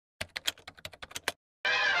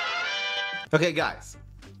Okay, guys,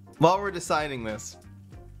 while we're deciding this,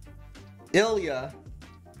 Ilya,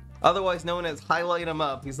 otherwise known as Highlight 'em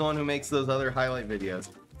Up, he's the one who makes those other highlight videos,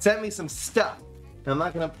 sent me some stuff. And I'm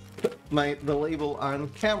not gonna put the label on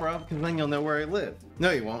camera because then you'll know where I live.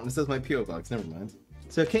 No, you won't. It says my P.O. box. Never mind.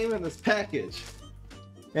 So it came in this package,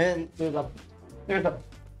 and there's a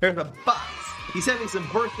box. He sent me some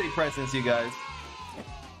birthday presents, you guys.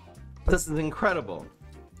 This is incredible.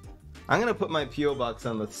 I'm gonna put my P.O. box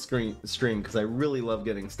on the stream because I really love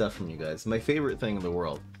getting stuff from you guys. My favorite thing in the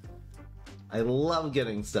world. I love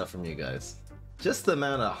getting stuff from you guys. Just the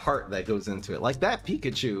amount of heart that goes into it. Like that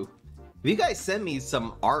Pikachu. If you guys send me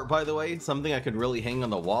some art, by the way, something I could really hang on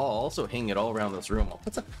the wall, I'll also hang it all around this room. I'll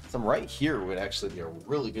put some right here would actually be a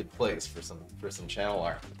really good place for some channel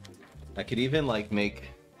art. I could even like make.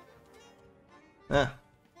 I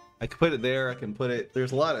could put it there. I can put it.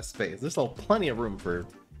 There's a lot of space. There's plenty of room for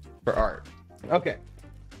art. Okay.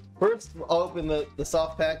 First, I'll open the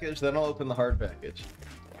soft package. Then I'll open the hard package.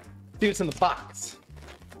 See what's in the box.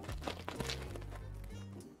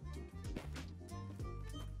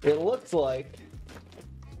 It looks like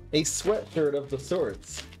a sweatshirt of the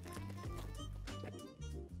sorts.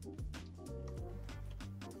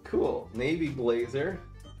 Cool. Navy blazer.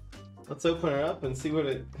 Let's open it up and see what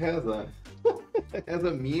it has on. It has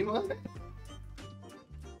a meme on it?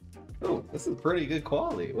 Oh, this is pretty good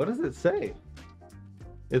quality. What does it say?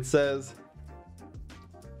 It says,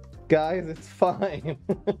 guys, it's fine.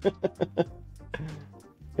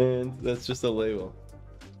 And that's just a label.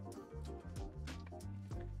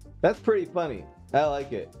 That's pretty funny. I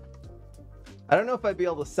like it. I don't know if I'd be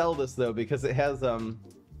able to sell this though because it has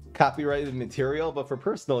copyrighted material, but for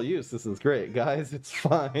personal use this is great. Guys, it's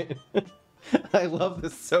fine. I love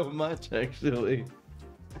this so much actually.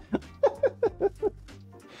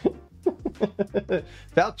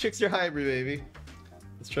 Val Chicks your hybrid, baby.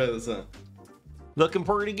 Let's try this on. Looking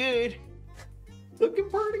pretty good. Looking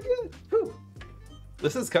pretty good. Whew.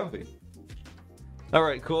 This is comfy.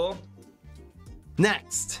 Alright, cool.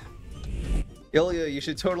 Next. Ilya, you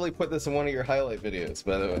should totally put this in one of your highlight videos,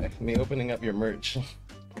 by the way. Me opening up your merch.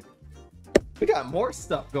 We got more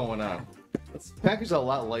stuff going on. This package is a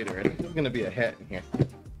lot lighter. I think there's gonna be a hat in here.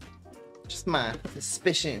 Just my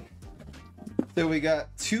suspicion. So we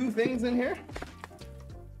got two things in here.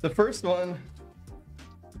 The first one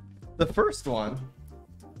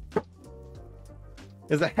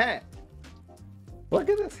is a hat. Look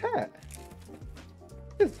at this hat.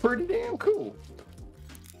 It's pretty damn cool.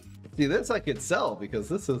 See, this I could sell because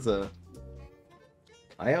this is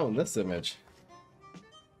I own this image.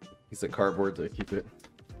 Piece of cardboard to keep it.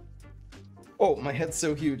 Oh, my head's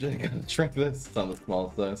so huge I gotta shrink this. It's on the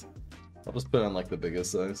small size. I'll just put it on like the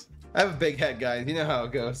biggest size. I have a big head, guys. You know how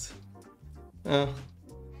it goes.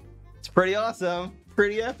 It's pretty awesome.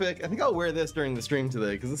 Pretty epic. I think I'll wear this during the stream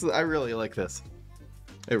today because I really like this.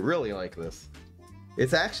 I really like this.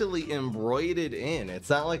 It's actually embroidered in. It's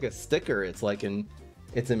not like a sticker. It's like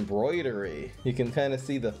it's embroidery. You can kind of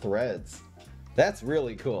see the threads. That's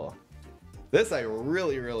really cool. This I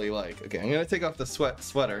really, really like. Okay, I'm gonna take off the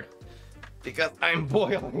sweater because I'm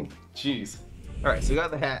boiling. Jeez. All right, so we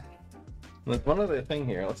got the hat. There's one other thing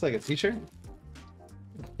here. It looks like a t-shirt.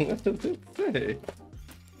 What does it say?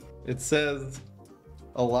 It says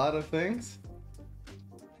a lot of things.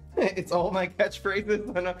 It's all my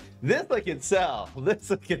catchphrases. I know. This I could sell. This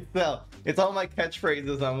I could sell. It's all my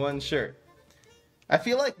catchphrases on one shirt. I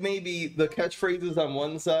feel like maybe the catchphrases on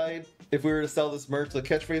one side, if we were to sell this merch, the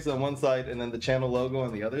catchphrase on one side and then the channel logo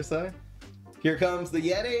on the other side. Here comes the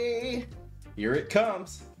Yeti. Here it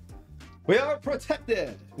comes. We are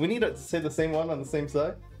protected. We need to say the same one on the same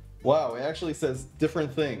side. Wow, it actually says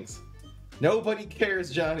different things. Nobody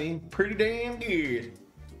cares, Johnny. Pretty damn good.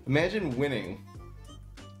 Imagine winning.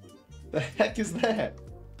 The heck is that?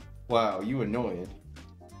 Wow, you annoying.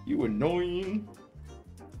 You annoying.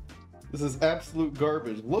 This is absolute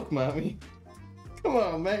garbage. Look, mommy. Come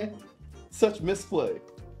on, man. Such misplay.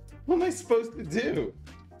 What am I supposed to do?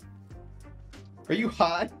 Are you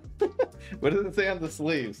hot? What does it say on the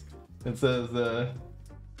sleeves? It says,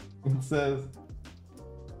 it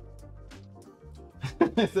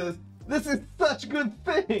says, this is such good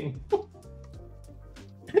thing.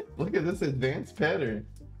 Look at this advanced pattern.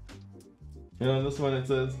 And on this one it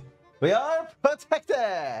says, we are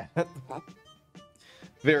protected.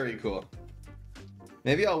 Very cool.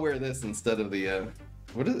 Maybe I'll wear this instead of the,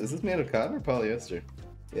 is this made of cotton or polyester?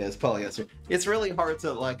 Yeah, it's polyester. It's really hard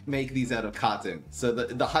to like make these out of cotton. So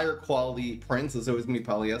the higher quality prints is always gonna be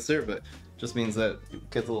polyester, but just means that it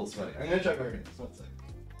gets a little sweaty. I'm gonna check over here. Just 1 second.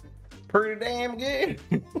 Pretty damn good.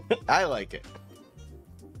 I like it.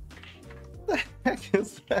 What the heck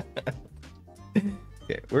is that?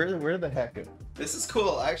 Where the heck? This is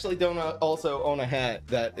cool. I actually don't also own a hat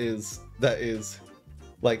that is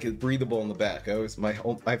like breathable in the back.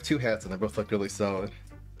 I have two hats and they both look really solid.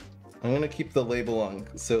 I'm gonna keep the label on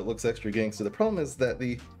so it looks extra gangster. The problem is that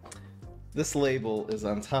this label is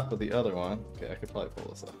on top of the other one. Okay, I could probably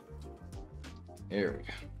pull this off. Here we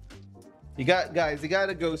go. You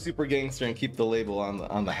gotta go super gangster and keep the label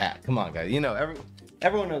on the hat. Come on, guys. You know,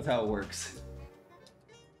 everyone knows how it works.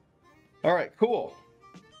 All right, cool.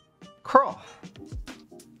 Crawl.